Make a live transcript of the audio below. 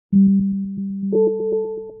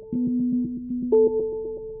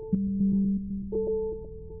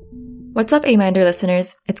What's up, A-Minder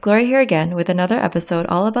listeners? It's Gloria here again with another episode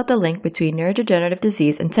all about the link between neurodegenerative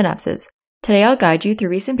disease and synapses. Today I'll guide you through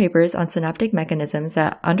recent papers on synaptic mechanisms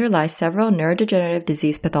that underlie several neurodegenerative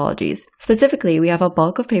disease pathologies. Specifically, we have a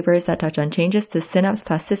bulk of papers that touch on changes to synapse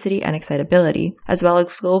plasticity and excitability, as well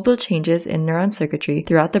as global changes in neuron circuitry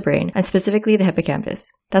throughout the brain, and specifically the hippocampus.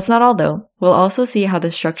 That's not all though. We'll also see how the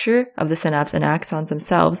structure of the synapse and axons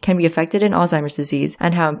themselves can be affected in Alzheimer's disease,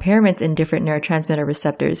 and how impairments in different neurotransmitter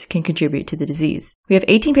receptors can contribute to the disease. We have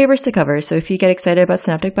 18 papers to cover, so if you get excited about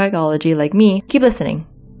synaptic biology like me, keep listening.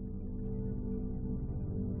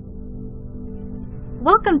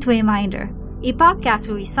 Welcome to A-Minder, a podcast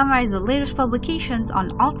where we summarize the latest publications on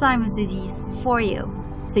Alzheimer's disease for you,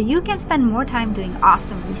 so you can spend more time doing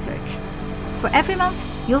awesome research. For every month,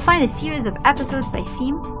 you'll find a series of episodes by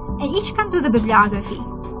theme, and each comes with a bibliography.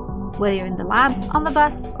 Whether you're in the lab, on the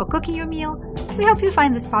bus, or cooking your meal, we hope you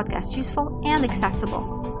find this podcast useful and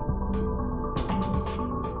accessible.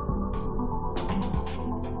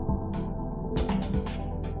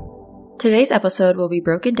 Today's episode will be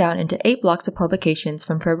broken down into 8 blocks of publications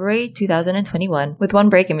from February 2021 with one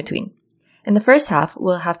break in between. In the first half,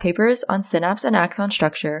 we'll have papers on synapse and axon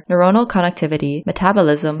structure, neuronal connectivity,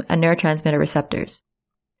 metabolism, and neurotransmitter receptors.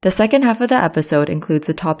 The second half of the episode includes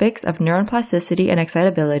the topics of neuron plasticity and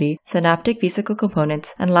excitability, synaptic vesicle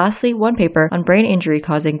components, and lastly, one paper on brain injury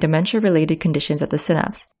causing dementia-related conditions at the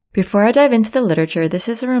synapse. Before I dive into the literature, this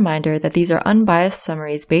is a reminder that these are unbiased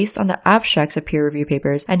summaries based on the abstracts of peer review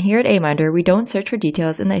papers, and here at A-Minder, we don't search for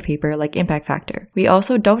details in the paper like impact factor. We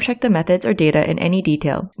also don't check the methods or data in any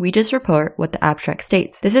detail. We just report what the abstract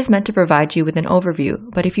states. This is meant to provide you with an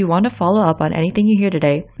overview, but if you want to follow up on anything you hear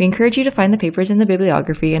today, we encourage you to find the papers in the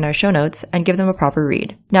bibliography in our show notes and give them a proper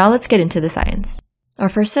read. Now let's get into the science. Our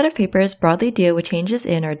first set of papers broadly deal with changes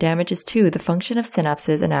in or damages to the function of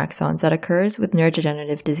synapses and axons that occurs with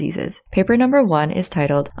neurodegenerative diseases. Paper number 1 is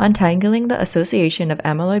titled Untangling the Association of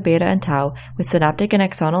Amyloid Beta and Tau with Synaptic and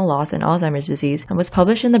Axonal Loss in Alzheimer's Disease and was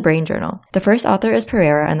published in the Brain Journal. The first author is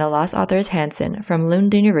Pereira and the last author is Hansen from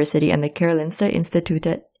Lund University and the Karolinska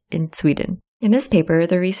Institutet in Sweden. In this paper,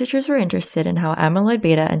 the researchers were interested in how amyloid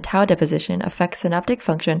beta and tau deposition affects synaptic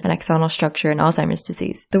function and axonal structure in Alzheimer's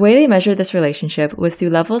disease. The way they measured this relationship was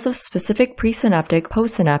through levels of specific presynaptic,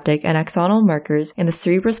 postsynaptic, and axonal markers in the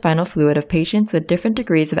cerebrospinal fluid of patients with different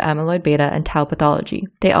degrees of amyloid beta and tau pathology.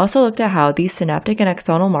 They also looked at how these synaptic and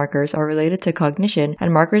axonal markers are related to cognition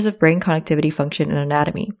and markers of brain connectivity function and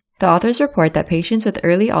anatomy. The authors report that patients with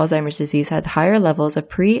early Alzheimer's disease had higher levels of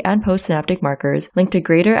pre- and postsynaptic markers linked to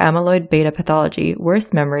greater amyloid beta pathology,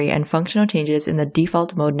 worse memory, and functional changes in the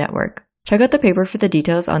default mode network. Check out the paper for the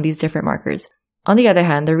details on these different markers. On the other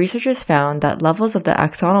hand, the researchers found that levels of the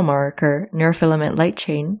axonal marker, neurofilament light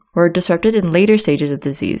chain, were disrupted in later stages of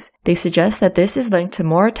disease. They suggest that this is linked to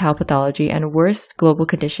more tau pathology and worse global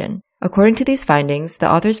condition. According to these findings, the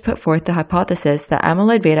authors put forth the hypothesis that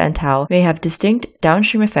amyloid beta and tau may have distinct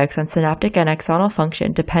downstream effects on synaptic and axonal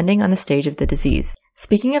function depending on the stage of the disease.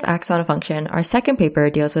 Speaking of axonal function, our second paper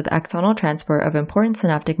deals with axonal transport of important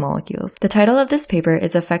synaptic molecules. The title of this paper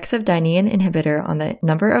is Effects of Dynein Inhibitor on the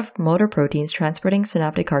Number of Motor Proteins Transporting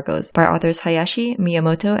Synaptic Cargos by authors Hayashi,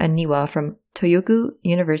 Miyamoto, and Niwa from Toyoku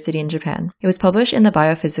University in Japan. It was published in the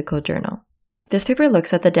Biophysical Journal. This paper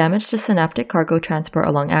looks at the damage to synaptic cargo transport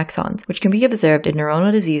along axons, which can be observed in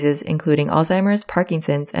neuronal diseases including Alzheimer's,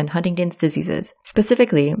 Parkinson's, and Huntington's diseases.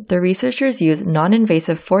 Specifically, the researchers used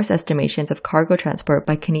non-invasive force estimations of cargo transport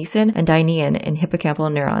by kinesin and dynein in hippocampal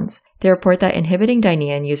neurons. They report that inhibiting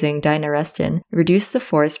dynein using dynarestin reduced the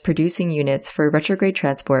force-producing units for retrograde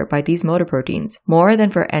transport by these motor proteins, more than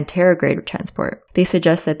for anterograde transport. They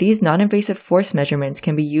suggest that these non-invasive force measurements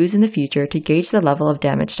can be used in the future to gauge the level of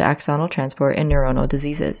damage to axonal transport in neuronal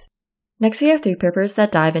diseases. Next, we have 3 papers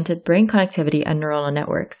that dive into brain connectivity and neuronal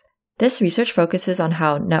networks. This research focuses on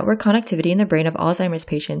how network connectivity in the brain of Alzheimer's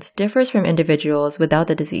patients differs from individuals without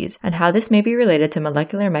the disease, and how this may be related to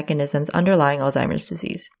molecular mechanisms underlying Alzheimer's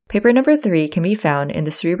disease. Paper number 3 can be found in the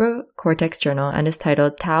Cerebrocortex Journal and is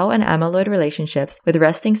titled Tau and Amyloid Relationships with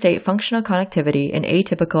Resting State Functional Connectivity in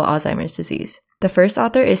Atypical Alzheimer's Disease. The first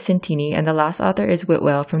author is Sintini and the last author is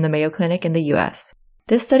Whitwell from the Mayo Clinic in the US.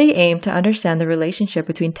 This study aimed to understand the relationship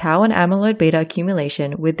between tau and amyloid beta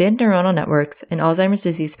accumulation within neuronal networks in Alzheimer's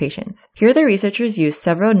disease patients. Here, the researchers used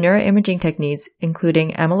several neuroimaging techniques,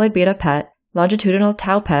 including amyloid beta PET, longitudinal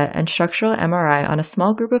tau PET, and structural MRI on a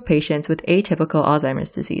small group of patients with atypical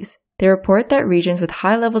Alzheimer's disease. They report that regions with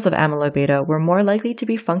high levels of amyloid beta were more likely to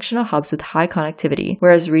be functional hubs with high connectivity,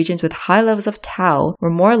 whereas regions with high levels of tau were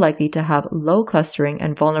more likely to have low clustering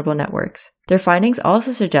and vulnerable networks. Their findings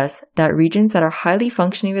also suggest that regions that are highly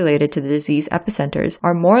functionally related to the disease epicenters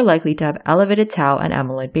are more likely to have elevated tau and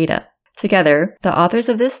amyloid beta. Together, the authors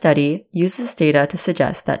of this study use this data to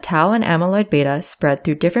suggest that tau and amyloid beta spread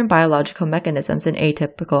through different biological mechanisms in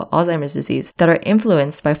atypical Alzheimer's disease that are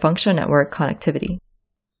influenced by functional network connectivity.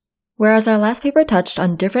 Whereas our last paper touched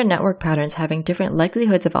on different network patterns having different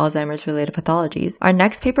likelihoods of Alzheimer's-related pathologies, our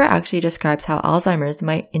next paper actually describes how Alzheimer's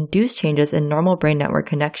might induce changes in normal brain network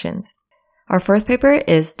connections. Our fourth paper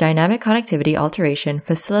is Dynamic Connectivity Alteration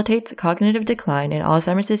Facilitates Cognitive Decline in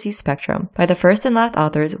Alzheimer's Disease Spectrum by the first and last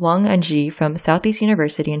authors Wang and Ji from Southeast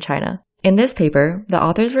University in China. In this paper, the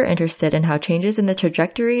authors were interested in how changes in the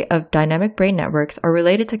trajectory of dynamic brain networks are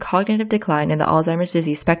related to cognitive decline in the Alzheimer's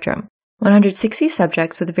disease spectrum. 160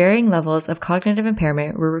 subjects with varying levels of cognitive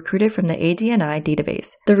impairment were recruited from the ADNI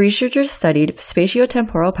database. The researchers studied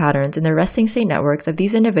spatiotemporal patterns in the resting state networks of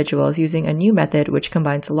these individuals using a new method which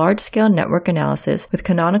combines large-scale network analysis with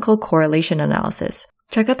canonical correlation analysis.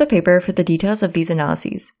 Check out the paper for the details of these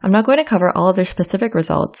analyses. I'm not going to cover all of their specific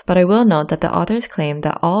results, but I will note that the authors claim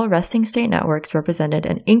that all resting state networks represented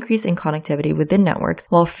an increase in connectivity within networks,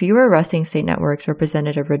 while fewer resting state networks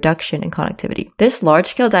represented a reduction in connectivity. This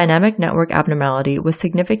large-scale dynamic network abnormality was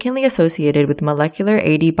significantly associated with molecular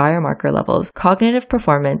AD biomarker levels, cognitive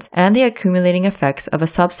performance, and the accumulating effects of a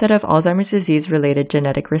subset of Alzheimer's disease-related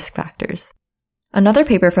genetic risk factors. Another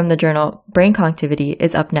paper from the journal Brain Connectivity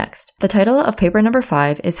is up next. The title of paper number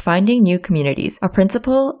 5 is Finding New Communities, a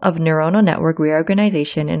Principle of Neuronal Network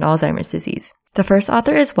Reorganization in Alzheimer's Disease. The first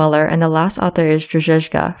author is Weller and the last author is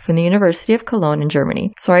Drzeżga from the University of Cologne in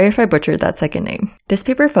Germany. Sorry if I butchered that second name. This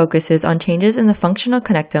paper focuses on changes in the functional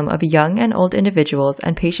connectome of young and old individuals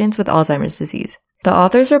and patients with Alzheimer's disease. The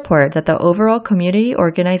authors report that the overall community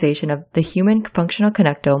organization of the human functional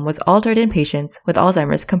connectome was altered in patients with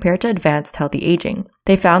Alzheimer's compared to advanced healthy aging.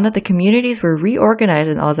 They found that the communities were reorganized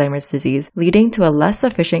in Alzheimer's disease, leading to a less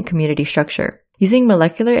efficient community structure. Using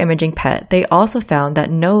molecular imaging PET, they also found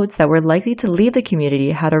that nodes that were likely to leave the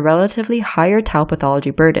community had a relatively higher tau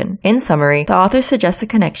pathology burden. In summary, the authors suggest a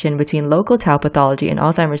connection between local tau pathology in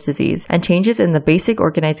Alzheimer's disease and changes in the basic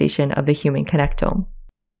organization of the human connectome.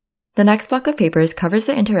 The next block of papers covers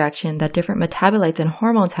the interaction that different metabolites and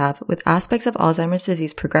hormones have with aspects of Alzheimer's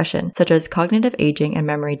disease progression, such as cognitive aging and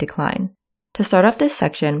memory decline. To start off this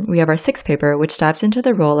section, we have our sixth paper, which dives into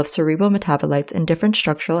the role of cerebral metabolites in different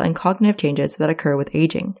structural and cognitive changes that occur with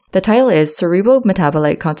aging. The title is Cerebral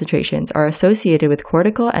Metabolite Concentrations are Associated with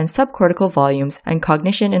Cortical and Subcortical Volumes and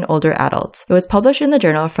Cognition in Older Adults. It was published in the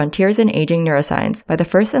journal Frontiers in Aging Neuroscience by the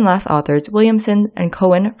first and last authors Williamson and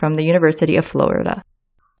Cohen from the University of Florida.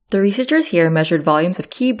 The researchers here measured volumes of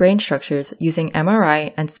key brain structures using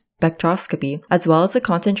MRI and spectroscopy, as well as the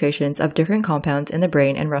concentrations of different compounds in the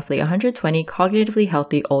brain in roughly 120 cognitively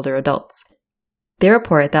healthy older adults. They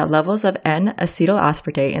report that levels of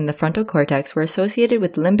N-acetyl-aspartate in the frontal cortex were associated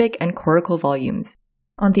with limbic and cortical volumes.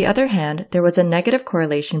 On the other hand, there was a negative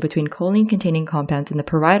correlation between choline-containing compounds in the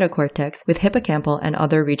parietal cortex with hippocampal and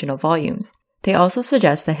other regional volumes. They also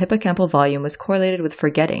suggest that hippocampal volume was correlated with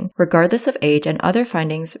forgetting, regardless of age, and other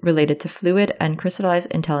findings related to fluid and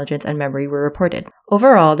crystallized intelligence and memory were reported.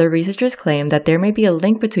 Overall, the researchers claim that there may be a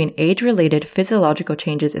link between age-related physiological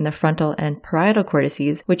changes in the frontal and parietal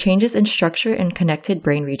cortices with changes in structure in connected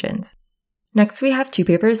brain regions. Next, we have two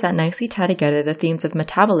papers that nicely tie together the themes of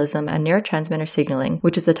metabolism and neurotransmitter signaling,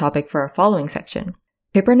 which is the topic for our following section.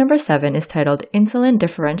 Paper number 7 is titled Insulin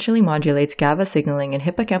Differentially Modulates GABA Signaling in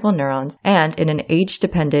Hippocampal Neurons and, in an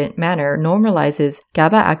age-dependent manner, normalizes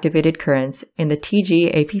GABA-activated currents in the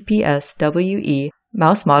TG-APPS-WE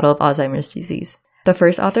mouse model of Alzheimer's disease. The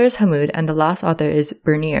first author is Hamoud and the last author is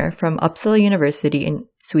Bernier from Uppsala University in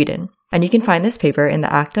Sweden, and you can find this paper in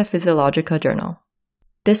the Acta Physiologica journal.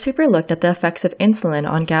 This paper looked at the effects of insulin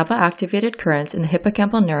on GABA-activated currents in the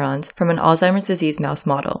hippocampal neurons from an Alzheimer's disease mouse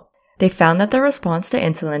model. They found that the response to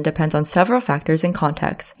insulin depends on several factors and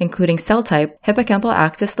contexts, including cell type, hippocampal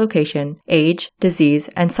axis location, age, disease,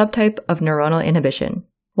 and subtype of neuronal inhibition.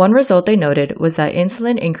 One result they noted was that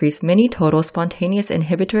insulin increased many total spontaneous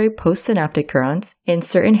inhibitory postsynaptic currents in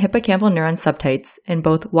certain hippocampal neuron subtypes in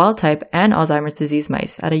both wild-type and Alzheimer's disease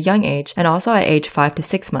mice at a young age and also at age 5 to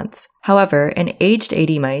 6 months. However, in aged AD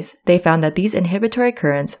mice, they found that these inhibitory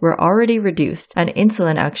currents were already reduced and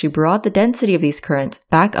insulin actually brought the density of these currents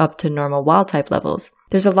back up to normal wild-type levels.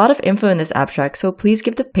 There's a lot of info in this abstract, so please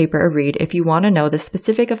give the paper a read if you want to know the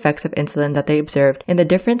specific effects of insulin that they observed in the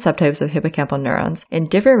different subtypes of hippocampal neurons in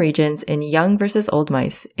different regions in young versus old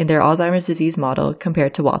mice in their Alzheimer's disease model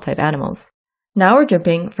compared to wild-type animals. Now we're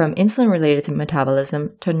jumping from insulin-related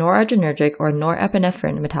metabolism to noradrenergic or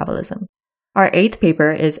norepinephrine metabolism. Our 8th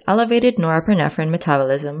paper is Elevated Norepinephrine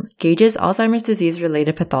Metabolism Gauges Alzheimer's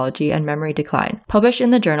Disease-Related Pathology and Memory Decline, published in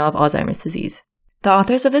the Journal of Alzheimer's Disease. The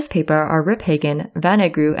authors of this paper are Rip Hagen, Van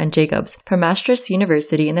Egru, and Jacobs from Maastricht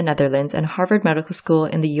University in the Netherlands and Harvard Medical School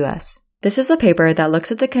in the US. This is a paper that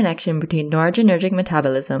looks at the connection between noradrenergic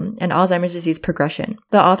metabolism and Alzheimer's disease progression.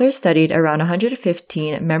 The authors studied around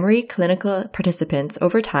 115 memory clinical participants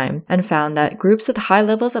over time and found that groups with high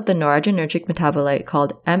levels of the noradrenergic metabolite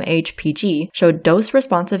called MHPG showed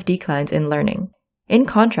dose-responsive declines in learning. In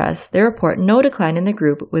contrast, they report no decline in the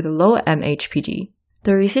group with low MHPG.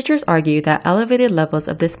 The researchers argue that elevated levels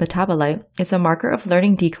of this metabolite is a marker of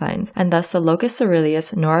learning declines, and thus the locus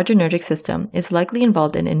coeruleus noradrenergic system is likely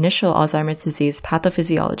involved in initial Alzheimer's disease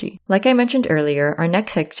pathophysiology. Like I mentioned earlier, our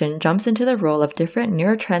next section jumps into the role of different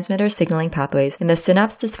neurotransmitter signaling pathways in the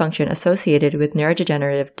synapse dysfunction associated with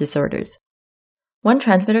neurodegenerative disorders. One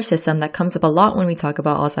transmitter system that comes up a lot when we talk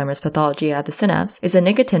about Alzheimer's pathology at the synapse is the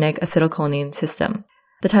nicotinic acetylcholine system.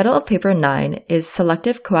 The title of paper 9 is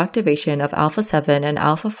Selective Coactivation of alpha-7 and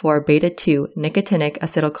alpha-4 beta-2 nicotinic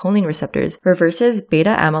acetylcholine receptors reverses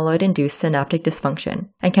beta-amyloid-induced synaptic dysfunction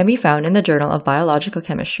and can be found in the Journal of Biological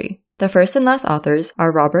Chemistry. The first and last authors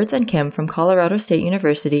are Roberts and Kim from Colorado State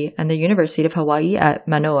University and the University of Hawaii at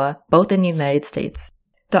Manoa, both in the United States.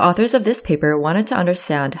 The authors of this paper wanted to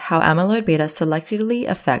understand how amyloid beta selectively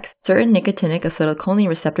affects certain nicotinic acetylcholine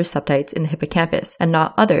receptor subtypes in the hippocampus and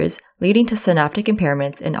not others, leading to synaptic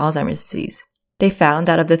impairments in Alzheimer's disease. They found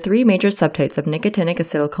that of the 3 major subtypes of nicotinic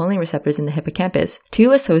acetylcholine receptors in the hippocampus,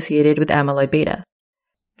 2 associated with amyloid beta.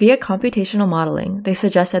 Via computational modeling, they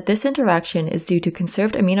suggest that this interaction is due to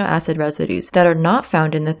conserved amino acid residues that are not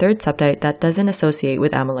found in the 3rd subtype that doesn't associate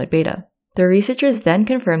with amyloid beta. The researchers then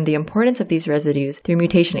confirmed the importance of these residues through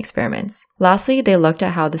mutation experiments. Lastly, they looked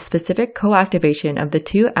at how the specific co-activation of the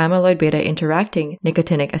 2 amyloid beta interacting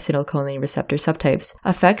nicotinic acetylcholine receptor subtypes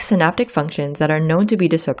affects synaptic functions that are known to be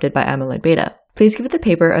disrupted by amyloid beta. Please give the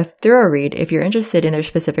paper a thorough read if you're interested in their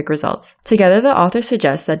specific results. Together, the authors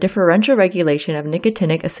suggest that differential regulation of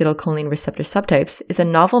nicotinic acetylcholine receptor subtypes is a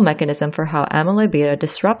novel mechanism for how amyloid beta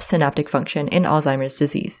disrupts synaptic function in Alzheimer's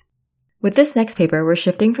disease. With this next paper, we're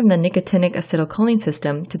shifting from the nicotinic acetylcholine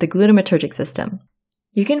system to the glutamatergic system.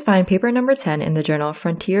 You can find paper number 10 in the journal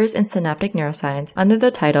Frontiers in Synaptic Neuroscience under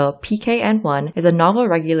the title PKN1 is a novel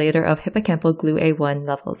regulator of hippocampal GLUA1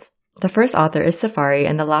 levels. The first author is Safari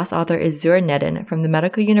and the last author is Zur Nedden from the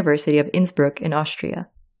Medical University of Innsbruck in Austria.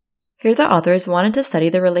 Here the authors wanted to study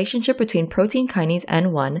the relationship between protein kinase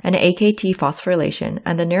N1 and AKT phosphorylation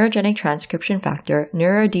and the neurogenic transcription factor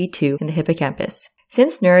NeuroD2 in the hippocampus.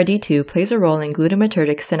 Since NeuroD2 plays a role in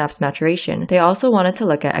glutamatergic synapse maturation, they also wanted to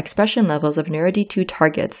look at expression levels of NeuroD2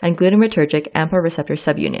 targets and glutamatergic AMPA receptor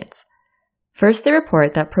subunits. First, they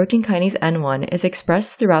report that protein kinase N1 is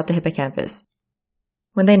expressed throughout the hippocampus.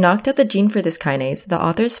 When they knocked out the gene for this kinase, the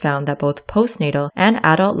authors found that both postnatal and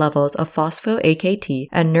adult levels of phospho-AKT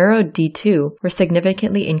and NeuroD2 were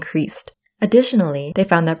significantly increased. Additionally, they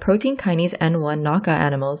found that protein kinase N1 knockout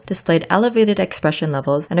animals displayed elevated expression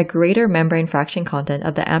levels and a greater membrane fraction content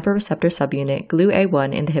of the AMPA receptor subunit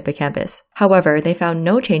GLUA1 in the hippocampus. However, they found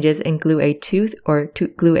no changes in GLUA2 or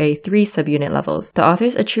GLUA3 subunit levels. The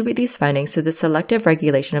authors attribute these findings to the selective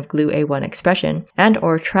regulation of GLUA1 expression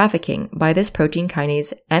and/or trafficking by this protein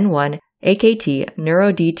kinase N1 AKT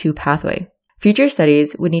NeuroD2 pathway. Future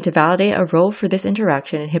studies would need to validate a role for this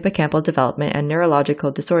interaction in hippocampal development and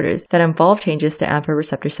neurological disorders that involve changes to AMPA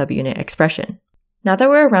receptor subunit expression. Now that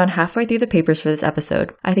we're around halfway through the papers for this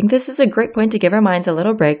episode, I think this is a great point to give our minds a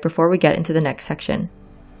little break before we get into the next section.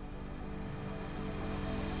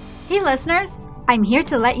 Hey listeners, I'm here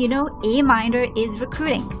to let you know Aminder is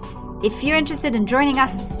recruiting. If you're interested in joining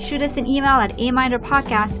us, shoot us an email at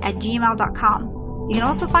aminderpodcast@gmail.com. You can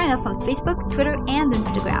also find us on Facebook, Twitter, and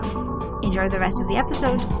Instagram. Enjoy the rest of the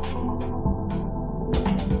episode.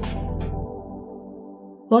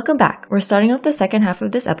 Welcome back. We're starting off the second half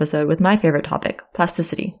of this episode with my favorite topic,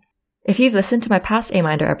 plasticity. If you've listened to my past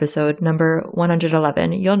Aminder episode, number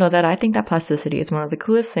 111, you'll know that I think that plasticity is one of the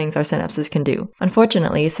coolest things our synapses can do.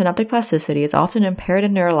 Unfortunately, synaptic plasticity is often impaired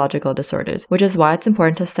in neurological disorders, which is why it's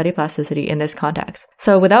important to study plasticity in this context.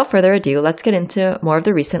 So without further ado, let's get into more of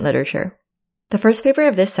the recent literature. The first paper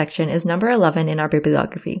of this section is number 11 in our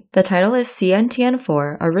bibliography. The title is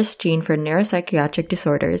CNTN4, a risk gene for neuropsychiatric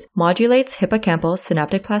disorders, modulates hippocampal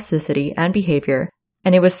synaptic plasticity and behavior,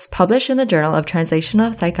 and it was published in the Journal of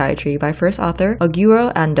Translational Psychiatry by first author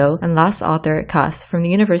Oguro Ando and last author Kas from the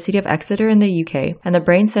University of Exeter in the UK and the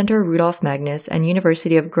Brain Center Rudolf Magnus and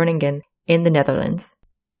University of Groningen in the Netherlands.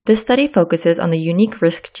 This study focuses on the unique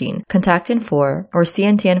risk gene, Contactin-4, or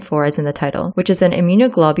CNTN4 as in the title, which is an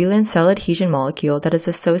immunoglobulin cell adhesion molecule that is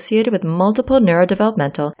associated with multiple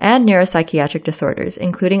neurodevelopmental and neuropsychiatric disorders,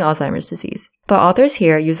 including Alzheimer's disease. The authors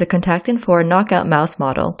here use the Contactin-4 knockout mouse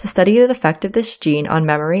model to study the effect of this gene on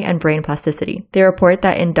memory and brain plasticity. They report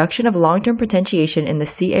that induction of long-term potentiation in the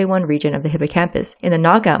CA1 region of the hippocampus in the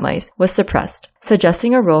knockout mice was suppressed,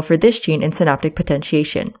 suggesting a role for this gene in synaptic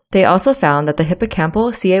potentiation. They also found that the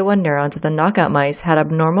hippocampal CA1 neurons of the knockout mice had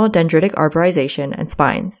abnormal dendritic arborization and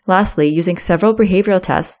spines. Lastly, using several behavioral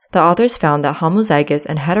tests, the authors found that homozygous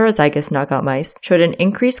and heterozygous knockout mice showed an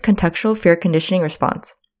increased contextual fear conditioning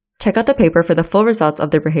response. Check out the paper for the full results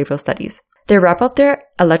of their behavioral studies. They wrap up their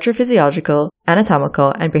electrophysiological,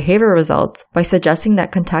 anatomical, and behavioral results by suggesting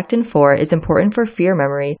that Contactin-4 is important for fear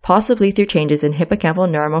memory, possibly through changes in hippocampal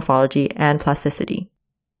neuromorphology and plasticity.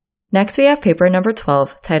 Next, we have paper number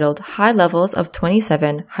 12, titled High Levels of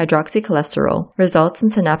 27-Hydroxycholesterol Results in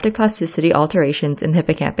Synaptic Plasticity Alterations in the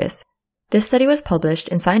Hippocampus. This study was published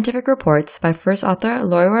in Scientific Reports by first author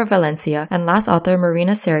Laura Valencia and last author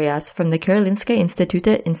Marina Serias from the Karolinska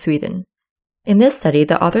Institutet in Sweden. In this study,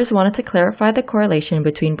 the authors wanted to clarify the correlation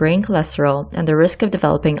between brain cholesterol and the risk of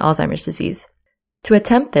developing Alzheimer's disease. To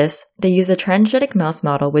attempt this, they used a transgenic mouse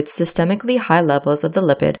model with systemically high levels of the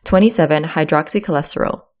lipid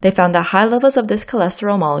 27-hydroxycholesterol. They found that high levels of this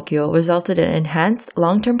cholesterol molecule resulted in enhanced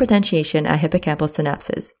long-term potentiation at hippocampal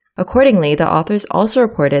synapses. Accordingly, the authors also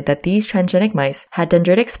reported that these transgenic mice had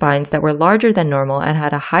dendritic spines that were larger than normal and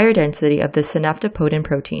had a higher density of the synaptopodin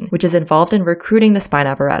protein, which is involved in recruiting the spine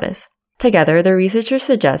apparatus. Together, the researchers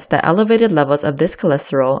suggest that elevated levels of this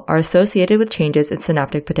cholesterol are associated with changes in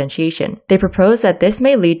synaptic potentiation. They propose that this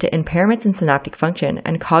may lead to impairments in synaptic function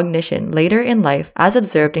and cognition later in life, as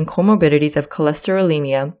observed in comorbidities of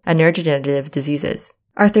cholesterolemia and neurodegenerative diseases.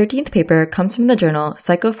 Our 13th paper comes from the journal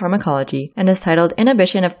Psychopharmacology and is titled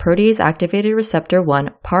Inhibition of Protease Activated Receptor 1,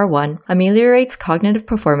 PAR1, Ameliorates Cognitive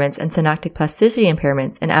Performance and Synaptic Plasticity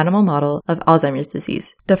Impairments in Animal Model of Alzheimer's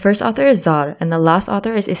Disease. The first author is Zar, and the last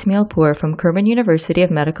author is Ismailpour from Kurman University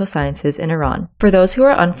of Medical Sciences in Iran. For those who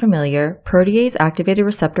are unfamiliar, Protease Activated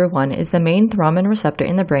Receptor 1 is the main thrombin receptor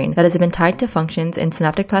in the brain that has been tied to functions in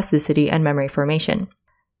synaptic plasticity and memory formation.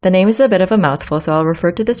 The name is a bit of a mouthful, so I'll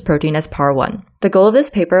refer to this protein as PAR1. The goal of this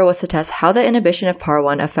paper was to test how the inhibition of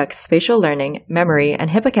PAR1 affects spatial learning, memory, and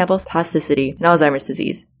hippocampal plasticity in Alzheimer's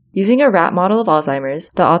disease. Using a rat model of Alzheimer's,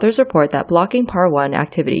 the authors report that blocking PAR1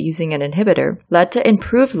 activity using an inhibitor led to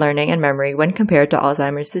improved learning and memory when compared to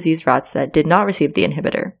Alzheimer's disease rats that did not receive the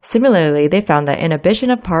inhibitor. Similarly, they found that inhibition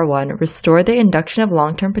of PAR1 restored the induction of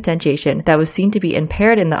long-term potentiation that was seen to be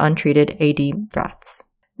impaired in the untreated AD rats.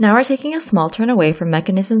 Now we're taking a small turn away from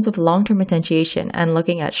mechanisms of long-term potentiation and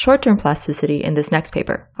looking at short-term plasticity in this next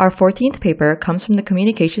paper. Our 14th paper comes from the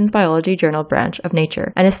Communications Biology Journal branch of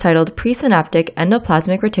Nature and is titled Presynaptic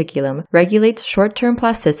Endoplasmic Reticulum Regulates Short-Term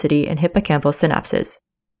Plasticity in Hippocampal Synapses.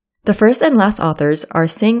 The first and last authors are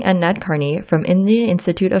Singh and Nadkarni from Indian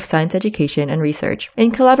Institute of Science Education and Research,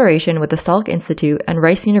 in collaboration with the Salk Institute and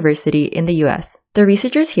Rice University in the US. The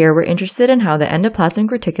researchers here were interested in how the endoplasmic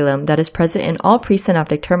reticulum that is present in all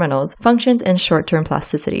presynaptic terminals functions in short-term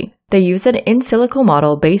plasticity. They used an in silico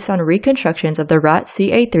model based on reconstructions of the rat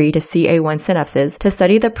CA3 to CA1 synapses to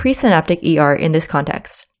study the presynaptic ER in this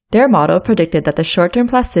context. Their model predicted that the short-term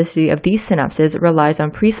plasticity of these synapses relies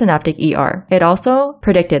on presynaptic ER. It also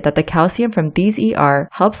predicted that the calcium from these ER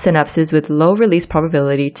helps synapses with low release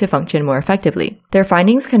probability to function more effectively. Their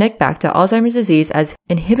findings connect back to Alzheimer's disease as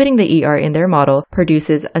inhibiting the ER in their model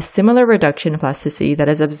produces a similar reduction in plasticity that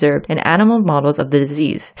is observed in animal models of the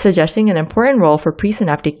disease, suggesting an important role for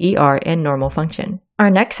presynaptic ER in normal function. Our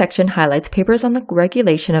next section highlights papers on the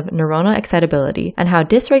regulation of neuronal excitability and how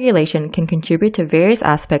dysregulation can contribute to various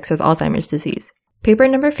aspects of Alzheimer's disease. Paper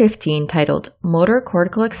number 15, titled Motor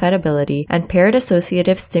Cortical Excitability and Paired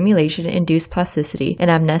Associative Stimulation-Induced Plasticity in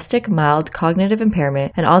Amnestic Mild Cognitive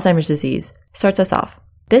Impairment and Alzheimer's Disease, starts us off.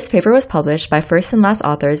 This paper was published by first and last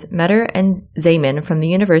authors Metter and Zayman from the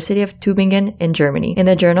University of Tübingen in Germany in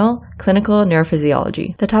the journal Clinical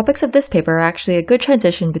Neurophysiology. The topics of this paper are actually a good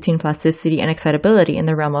transition between plasticity and excitability in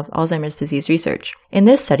the realm of Alzheimer's disease research. In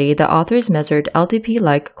this study, the authors measured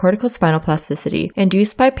LTP-like corticospinal plasticity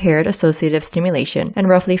induced by paired associative stimulation in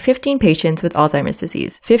roughly 15 patients with Alzheimer's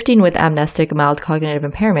disease, 15 with amnestic mild cognitive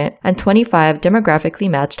impairment, and 25 demographically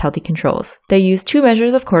matched healthy controls. They used two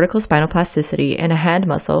measures of corticospinal plasticity in a hand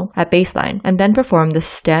muscle muscle at baseline and then performed the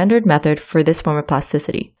standard method for this form of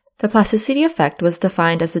plasticity. The plasticity effect was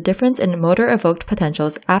defined as the difference in motor evoked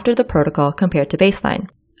potentials after the protocol compared to baseline.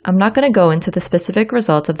 I'm not going to go into the specific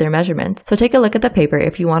results of their measurements, so take a look at the paper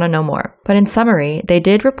if you want to know more. But in summary, they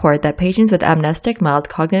did report that patients with amnestic mild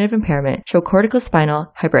cognitive impairment show corticospinal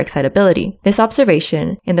hyperexcitability. This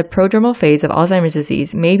observation in the prodromal phase of Alzheimer's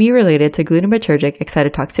disease may be related to glutamatergic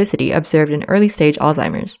excitotoxicity observed in early-stage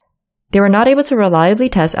Alzheimer's. They were not able to reliably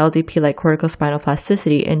test LDP-like corticospinal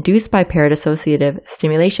plasticity induced by paired-associative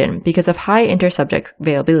stimulation because of high intersubject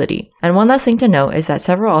variability. And one last thing to note is that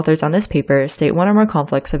several authors on this paper state one or more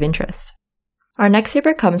conflicts of interest. Our next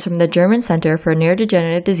paper comes from the German Center for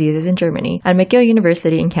Neurodegenerative Diseases in Germany and McGill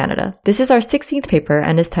University in Canada. This is our 16th paper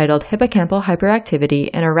and is titled Hippocampal Hyperactivity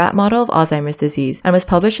in a Rat Model of Alzheimer's Disease and was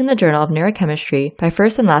published in the Journal of Neurochemistry by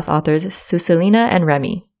first and last authors Suselina and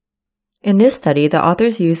Remy. In this study, the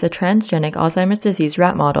authors used a transgenic Alzheimer's disease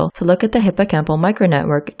rat model to look at the hippocampal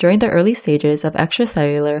micronetwork during the early stages of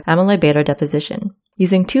extracellular amyloid beta deposition.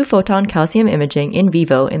 Using 2-photon calcium imaging in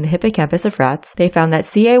vivo in the hippocampus of rats, they found that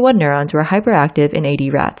CA1 neurons were hyperactive in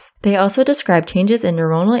AD rats. They also described changes in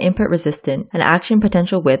neuronal input resistance and action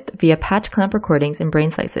potential width via patch clamp recordings in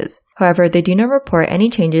brain slices. However, they do not report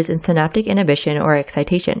any changes in synaptic inhibition or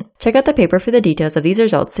excitation. Check out the paper for the details of these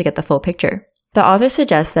results to get the full picture. The author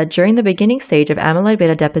suggests that during the beginning stage of amyloid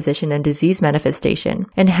beta deposition and disease manifestation,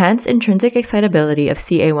 enhanced intrinsic excitability of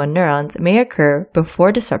CA1 neurons may occur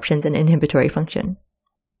before disruptions in inhibitory function.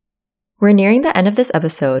 We're nearing the end of this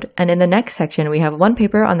episode, and in the next section we have one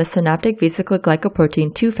paper on the synaptic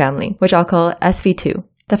vesicle-glycoprotein 2 family, which I'll call SV2.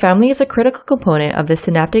 The family is a critical component of the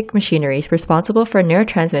synaptic machinery responsible for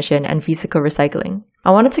neurotransmission and vesicle recycling.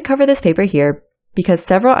 I wanted to cover this paper here because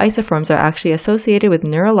several isoforms are actually associated with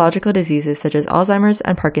neurological diseases such as Alzheimer's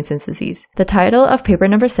and Parkinson's disease. The title of paper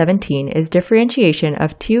number 17 is Differentiation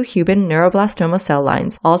of 2 Human Neuroblastoma Cell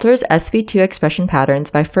Lines Alters SV2 Expression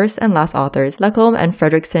Patterns by first and last authors Lekholm and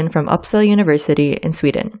Fredriksson from Uppsala University in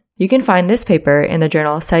Sweden. You can find this paper in the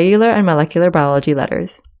journal Cellular and Molecular Biology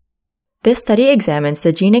Letters. This study examines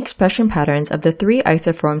the gene expression patterns of the 3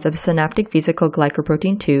 isoforms of synaptic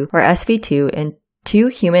vesicle-glycoprotein 2, or SV2, in 2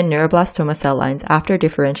 human neuroblastoma cell lines after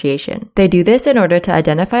differentiation. They do this in order to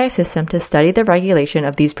identify a system to study the regulation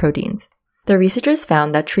of these proteins. The researchers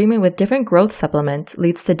found that treatment with different growth supplements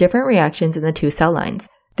leads to different reactions in the 2 cell lines.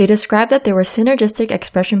 They described that there were synergistic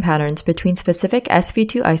expression patterns between specific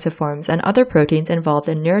SV2 isoforms and other proteins involved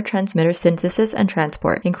in neurotransmitter synthesis and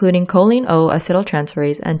transport, including choline O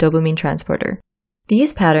acetyltransferase and dopamine transporter.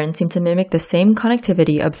 These patterns seem to mimic the same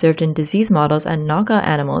connectivity observed in disease models and knockout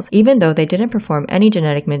animals, even though they didn't perform any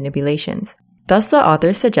genetic manipulations. Thus, the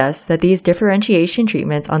authors suggest that these differentiation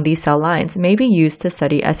treatments on these cell lines may be used to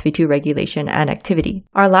study SV2 regulation and activity.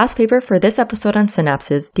 Our last paper for this episode on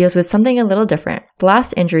synapses deals with something a little different: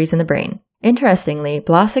 blast injuries in the brain. Interestingly,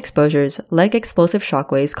 blast exposures, like explosive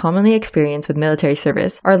shockwaves commonly experienced with military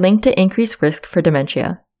service, are linked to increased risk for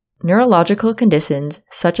dementia. Neurological conditions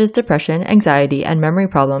such as depression, anxiety, and memory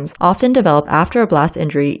problems often develop after a blast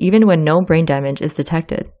injury even when no brain damage is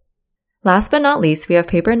detected. Last but not least, we have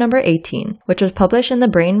paper number 18, which was published in the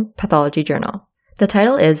Brain Pathology Journal. The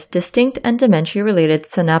title is Distinct and Dementia-Related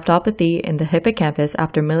Synaptopathy in the Hippocampus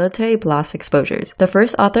After Military Blast Exposures. The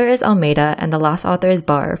first author is Almeida and the last author is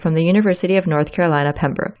Barr from the University of North Carolina,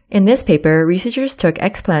 Pembroke. In this paper, researchers took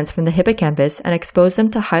explants from the hippocampus and exposed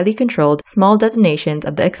them to highly controlled, small detonations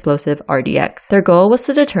of the explosive RDX. Their goal was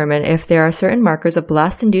to determine if there are certain markers of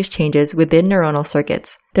blast-induced changes within neuronal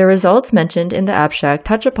circuits. The results mentioned in the abstract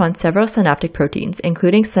touch upon several synaptic proteins,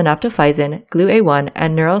 including synaptophysin, GluA1,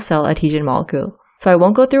 and neural cell adhesion molecule. So I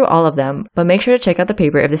won't go through all of them, but make sure to check out the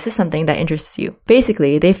paper if this is something that interests you.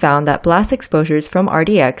 Basically, they found that blast exposures from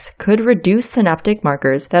RDX could reduce synaptic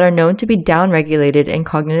markers that are known to be downregulated in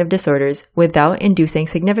cognitive disorders without inducing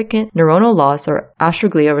significant neuronal loss or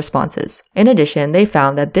astroglial responses. In addition, they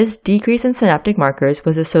found that this decrease in synaptic markers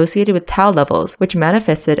was associated with tau levels, which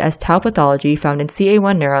manifested as tau pathology found in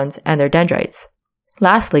CA1 neurons and their dendrites.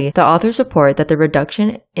 Lastly, the authors report that the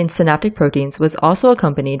reduction in synaptic proteins was also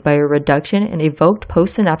accompanied by a reduction in evoked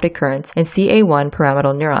postsynaptic currents in CA1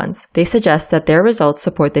 pyramidal neurons. They suggest that their results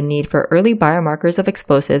support the need for early biomarkers of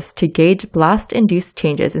explosives to gauge blast-induced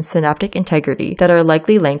changes in synaptic integrity that are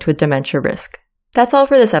likely linked with dementia risk. That's all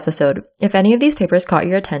for this episode. If any of these papers caught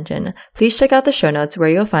your attention, please check out the show notes where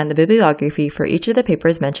you'll find the bibliography for each of the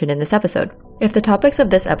papers mentioned in this episode. If the topics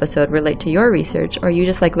of this episode relate to your research or you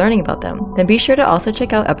just like learning about them, then be sure to also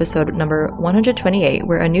check out episode number 128,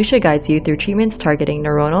 where Anusha guides you through treatments targeting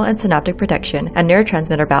neuronal and synaptic protection and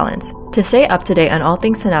neurotransmitter balance. To stay up to date on all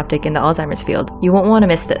things synaptic in the Alzheimer's field, you won't want to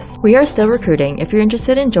miss this. We are still recruiting. If you're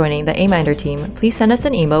interested in joining the Aminder team, please send us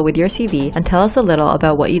an email with your CV and tell us a little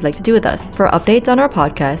about what you'd like to do with us. For updates on our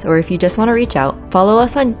podcast, or if you just want to reach out, follow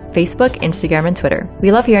us on Facebook, Instagram, and Twitter.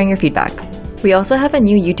 We love hearing your feedback. We also have a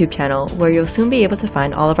new YouTube channel where you'll soon be able to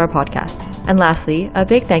find all of our podcasts. And lastly, a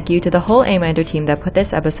big thank you to the whole Aminder team that put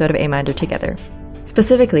this episode of Aminder together.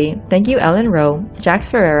 Specifically, thank you Ellen Rowe, Jax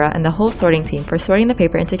Ferreira, and the whole sorting team for sorting the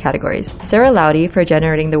paper into categories, Sarah Laudy for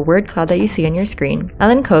generating the word cloud that you see on your screen,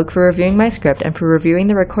 Ellen Koch for reviewing my script and for reviewing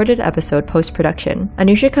the recorded episode post-production,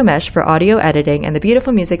 Anusha Kamesh for audio editing and the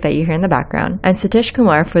beautiful music that you hear in the background, and Satish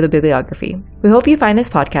Kumar for the bibliography. We hope you find this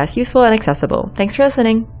podcast useful and accessible. Thanks for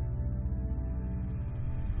listening!